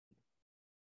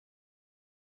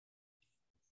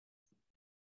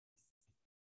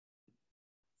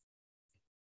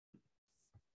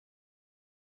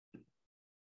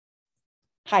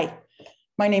Hi,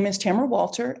 my name is Tamara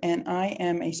Walter, and I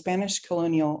am a Spanish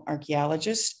colonial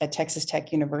archaeologist at Texas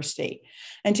Tech University.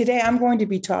 And today I'm going to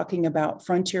be talking about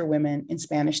frontier women in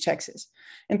Spanish Texas.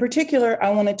 In particular,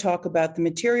 I want to talk about the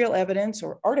material evidence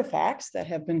or artifacts that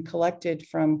have been collected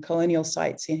from colonial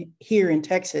sites here in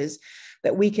Texas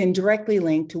that we can directly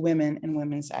link to women and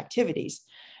women's activities.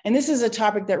 And this is a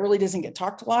topic that really doesn't get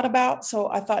talked a lot about,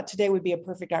 so I thought today would be a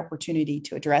perfect opportunity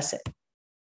to address it.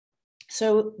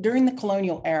 So during the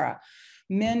colonial era,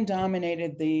 men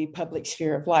dominated the public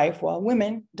sphere of life, while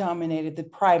women dominated the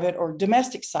private or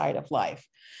domestic side of life.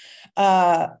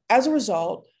 As a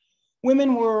result,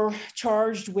 women were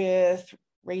charged with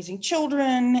raising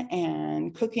children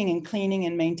and cooking and cleaning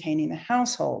and maintaining the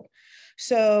household.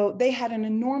 So they had an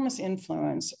enormous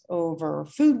influence over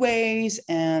foodways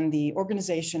and the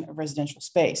organization of residential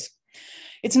space.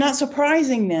 It's not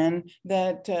surprising then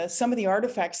that some of the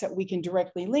artifacts that we can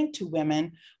directly link to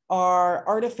women are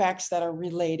artifacts that are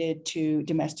related to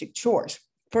domestic chores.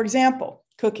 For example,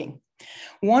 cooking.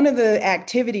 One of the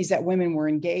activities that women were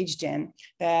engaged in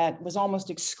that was almost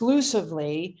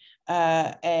exclusively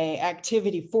an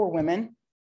activity for women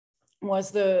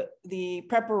was the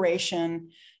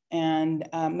preparation and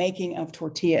making of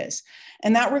tortillas.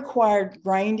 And that required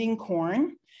grinding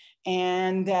corn.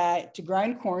 And to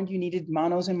grind corn, you needed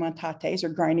manos and matates, or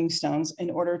grinding stones, in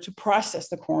order to process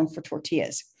the corn for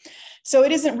tortillas. So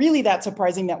it isn't really that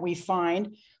surprising that we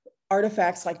find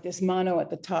artifacts like this mano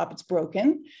at the top, it's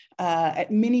broken,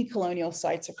 at many colonial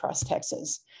sites across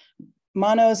Texas.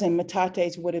 Manos and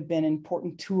matates would have been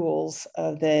important tools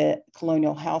of the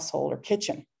colonial household or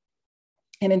kitchen.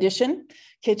 In addition,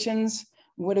 kitchens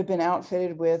would have been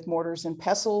outfitted with mortars and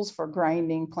pestles for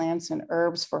grinding plants and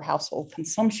herbs for household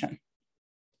consumption.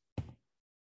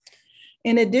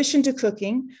 In addition to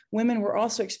cooking, women were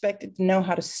also expected to know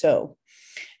how to sew.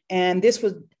 And this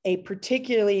was a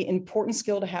particularly important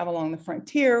skill to have along the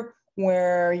frontier,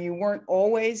 where you weren't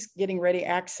always getting ready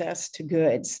access to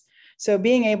goods. So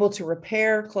being able to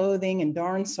repair clothing and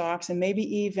darn socks and maybe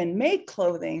even make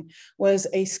clothing was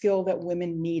a skill that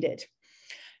women needed.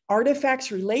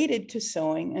 Artifacts related to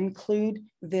sewing include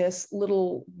this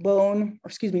little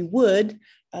wood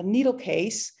needle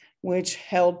case, which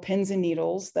held pins and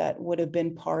needles that would have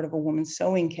been part of a woman's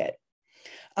sewing kit.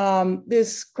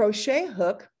 This crochet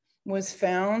hook was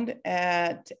found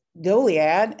at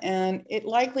Goliad, and it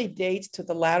likely dates to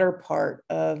the latter part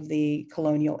of the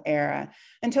colonial era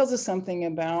and tells us something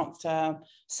about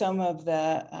some of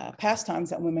the pastimes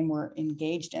that women were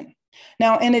engaged in.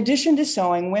 Now, in addition to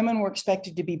sewing, women were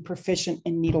expected to be proficient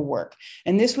in needlework,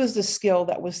 and this was the skill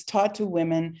that was taught to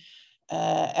women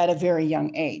at a very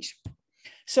young age.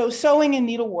 So sewing and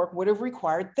needlework would have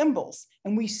required thimbles,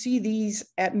 and we see these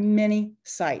at many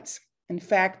sites. In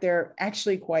fact, they're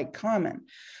actually quite common.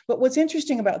 But what's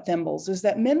interesting about thimbles is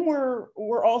that men were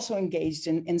also engaged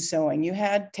in sewing. You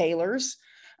had tailors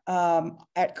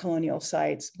at colonial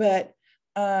sites, but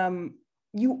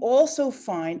you also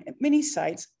find at many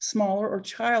sites smaller or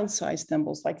child-sized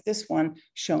thimbles like this one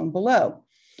shown below.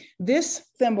 This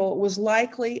thimble was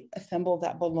likely a thimble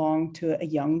that belonged to a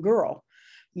young girl.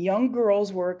 Young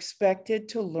girls were expected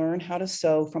to learn how to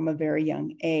sew from a very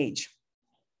young age.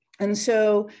 And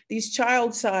so these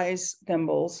child-sized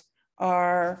thimbles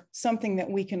are something that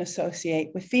we can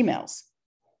associate with females.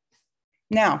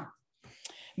 Now,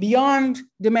 beyond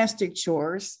domestic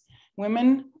chores,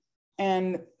 women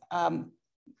and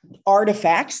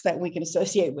artifacts that we can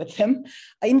associate with them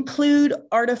include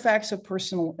artifacts of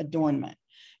personal adornment.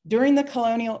 During the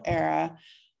colonial era,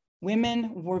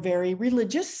 women were very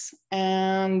religious,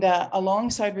 and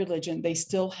alongside religion, they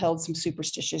still held some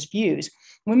superstitious views.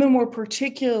 Women were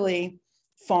particularly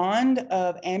fond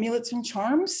of amulets and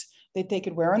charms that they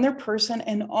could wear on their person,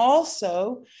 and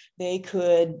also they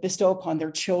could bestow upon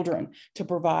their children to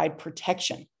provide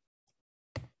protection.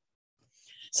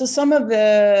 So some of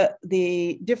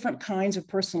the different kinds of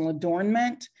personal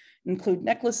adornment include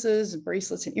necklaces,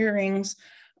 bracelets, and earrings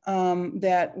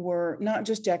that were not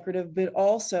just decorative, but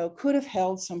also could have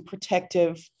held some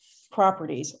protective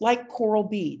properties, like coral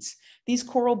beads. These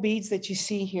coral beads that you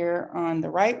see here on the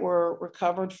right were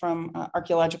recovered from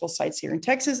archaeological sites here in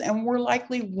Texas and were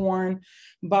likely worn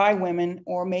by women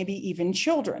or maybe even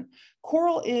children.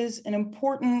 Coral is an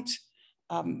important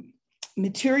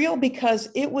material because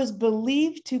it was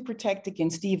believed to protect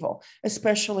against evil,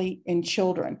 especially in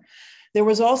children. There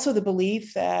was also the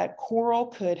belief that coral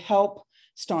could help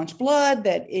staunch blood,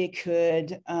 that it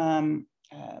could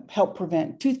help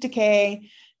prevent tooth decay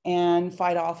and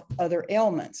fight off other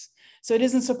ailments. So it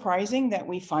isn't surprising that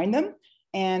we find them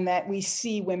and that we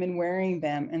see women wearing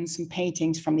them in some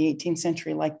paintings from the 18th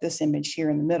century, like this image here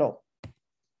in the middle.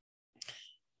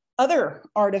 Other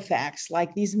artifacts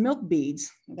like these milk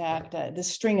beads, that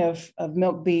this string of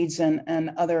milk beads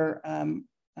and other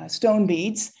stone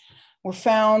beads were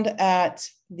found at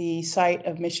the site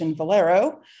of Mission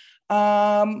Valero,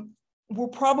 were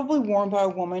probably worn by a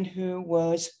woman who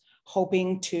was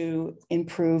hoping to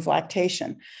improve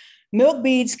lactation. Milk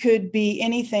beads could be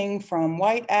anything from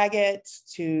white agate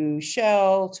to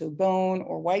shell to bone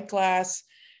or white glass.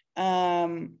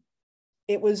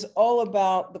 It was all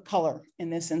about the color in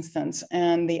this instance.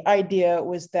 And the idea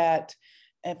was that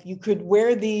if you could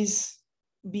wear these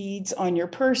beads on your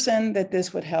person, that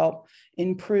this would help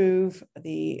improve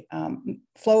the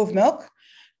flow of milk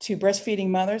to breastfeeding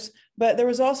mothers. But there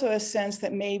was also a sense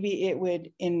that maybe it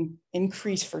would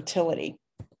increase fertility.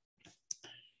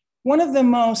 One of the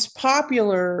most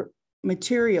popular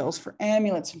materials for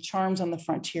amulets and charms on the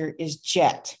frontier is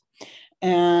jet.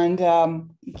 And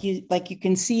like you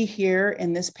can see here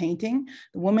in this painting,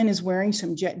 the woman is wearing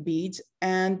some jet beads,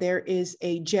 and there is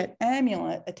a jet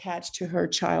amulet attached to her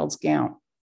child's gown.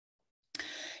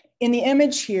 In the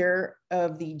image here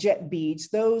of the jet beads,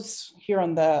 those here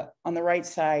on the right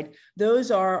side,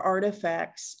 those are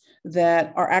artifacts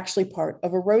that are actually part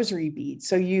of a rosary bead.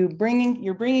 So you're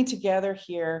bringing together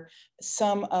here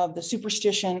some of the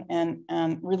superstition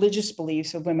and religious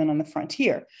beliefs of women on the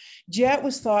frontier. Jet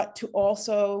was thought to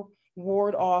also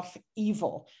ward off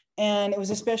evil, and it was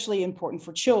especially important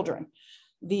for children.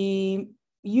 The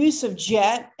use of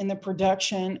jet in the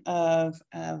production of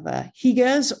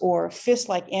higas or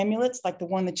fist-like amulets, like the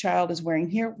one the child is wearing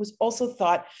here, was also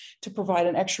thought to provide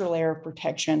an extra layer of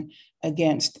protection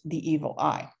against the evil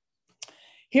eye.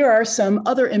 Here are some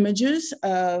other images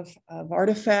of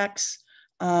artifacts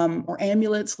or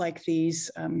amulets like these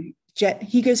jet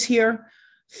higas here,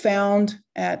 found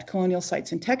at colonial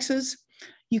sites in Texas.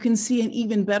 You can see an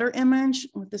even better image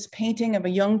with this painting of a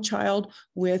young child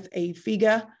with a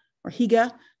figa or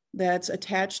higa that's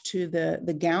attached to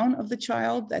the gown of the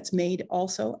child, that's made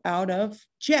also out of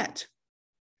jet.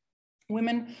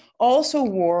 Women also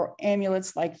wore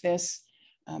amulets like this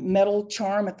metal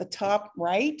charm at the top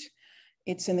right.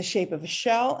 It's in the shape of a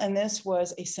shell, and this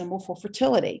was a symbol for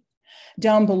fertility.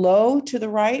 Down below to the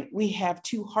right, we have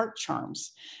two heart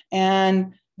charms,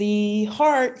 and the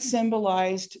heart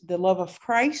symbolized the love of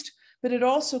Christ, but it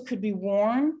also could be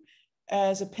worn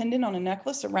as a pendant on a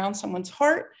necklace around someone's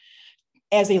heart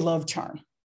as a love charm.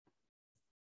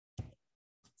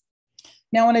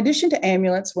 Now, in addition to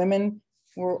amulets, women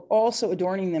were also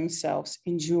adorning themselves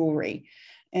in jewelry,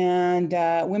 and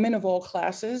women of all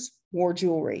classes wore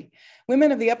jewelry.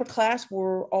 Women of the upper class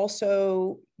were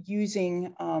also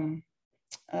using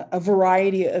a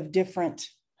variety of different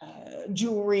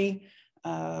jewelry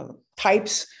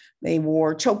types. They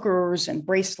wore chokers and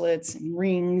bracelets and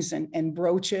rings and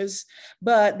brooches,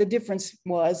 but the difference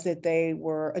was that they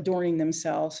were adorning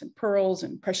themselves in pearls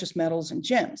and precious metals and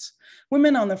gems.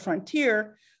 Women on the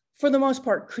frontier, for the most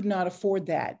part, could not afford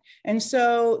that. And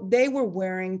so they were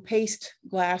wearing paste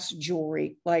glass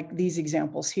jewelry like these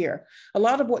examples here. A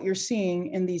lot of what you're seeing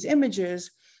in these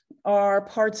images are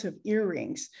parts of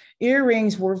earrings.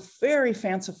 Earrings were very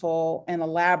fanciful and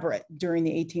elaborate during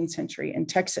the 18th century in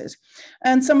Texas.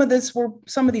 And some of these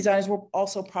items were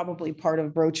also probably part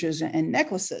of brooches and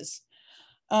necklaces.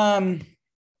 Pendant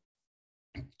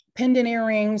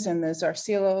earrings and the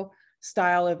Zarcillo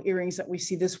style of earrings that we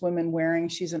see this woman wearing.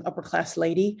 She's an upper class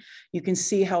lady. You can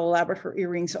see how elaborate her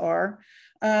earrings are.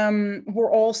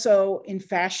 Were also in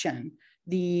fashion.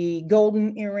 The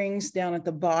golden earrings down at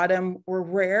the bottom were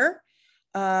rare,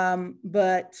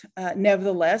 but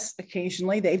nevertheless,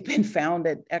 occasionally they've been found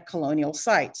at colonial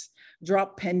sites.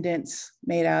 Drop pendants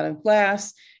made out of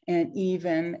glass, and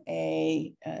even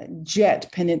a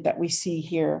jet pendant that we see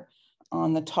here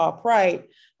on the top right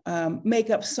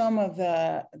make up some of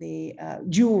the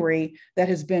jewelry that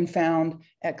has been found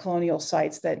at colonial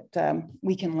sites that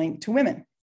we can link to women.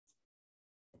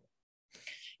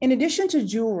 In addition to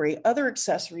jewelry, other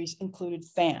accessories included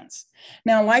fans.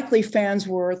 Now, likely fans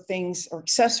were things or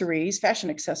accessories,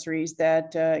 fashion accessories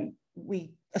that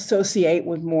we associate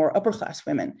with more upper class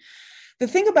women. The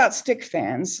thing about stick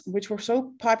fans, which were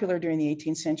so popular during the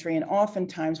 18th century, and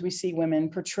oftentimes we see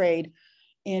women portrayed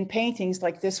in paintings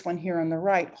like this one here on the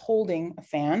right, holding a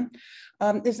fan,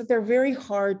 is that they're very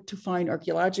hard to find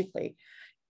archaeologically.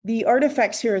 The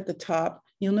artifacts here at the top,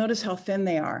 you'll notice how thin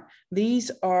they are.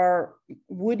 These are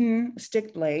wooden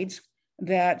stick blades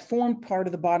that form part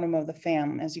of the bottom of the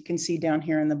fan. As you can see down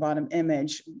here in the bottom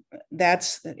image,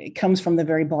 it comes from the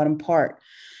very bottom part.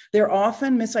 They're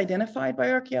often misidentified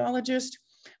by archaeologists.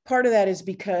 Part of that is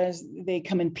because they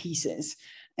come in pieces.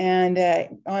 And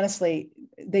honestly,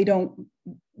 they don't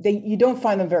you don't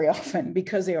find them very often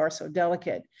because they are so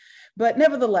delicate. But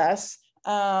nevertheless,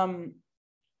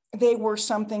 they were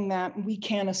something that we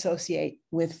can associate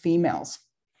with females.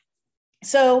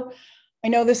 So I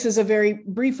know this is a very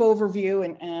brief overview,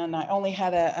 and I only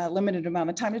had a limited amount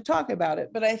of time to talk about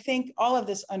it, but I think all of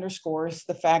this underscores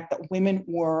the fact that women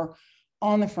were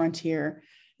on the frontier.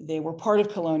 They were part of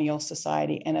colonial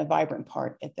society and a vibrant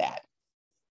part at that.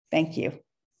 Thank you.